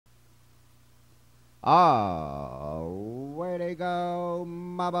Where they go,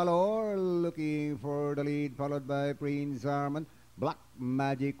 Mabalor looking for the lead, followed by Prince Arman. Black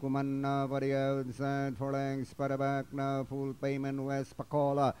Magic Woman for the outside, for lengths, para back now, full payment, West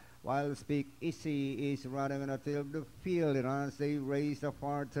Pacola. While Speak Easy is running until the field, as they race the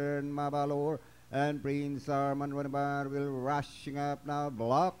far turn, Mabalor and Prince Arman will rushing up now,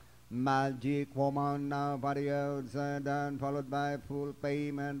 Block Magic Woman now by the outside, and followed by Full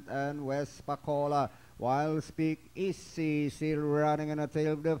Payment and West Pacola. While Speak Easy still running in the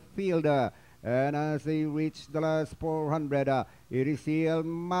tail of the field. And as they reach the last 400, it is still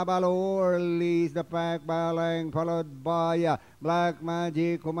Mabalor leads the pack by a length, followed by Black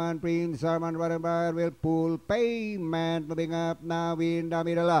Magic Woman. Prince Arman will pull payment. Moving up now in the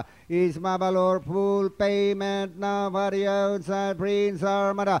middle is Mabalor. Full payment now for the outside. Prince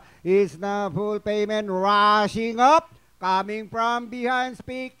Arman is now full payment, rushing up. Coming from behind,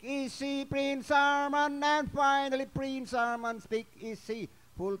 Speak Easy, Prince Arman, and finally Prince Arman, Speak Easy,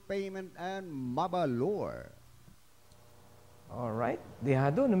 Full Payment, and Mabalor. Alright,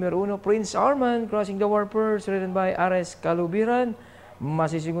 dehado, numero 1, Prince Arman, crossing the warpers, ridden by RS CALUBIRAN.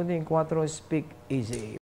 Masisigunting 4, Speak Easy.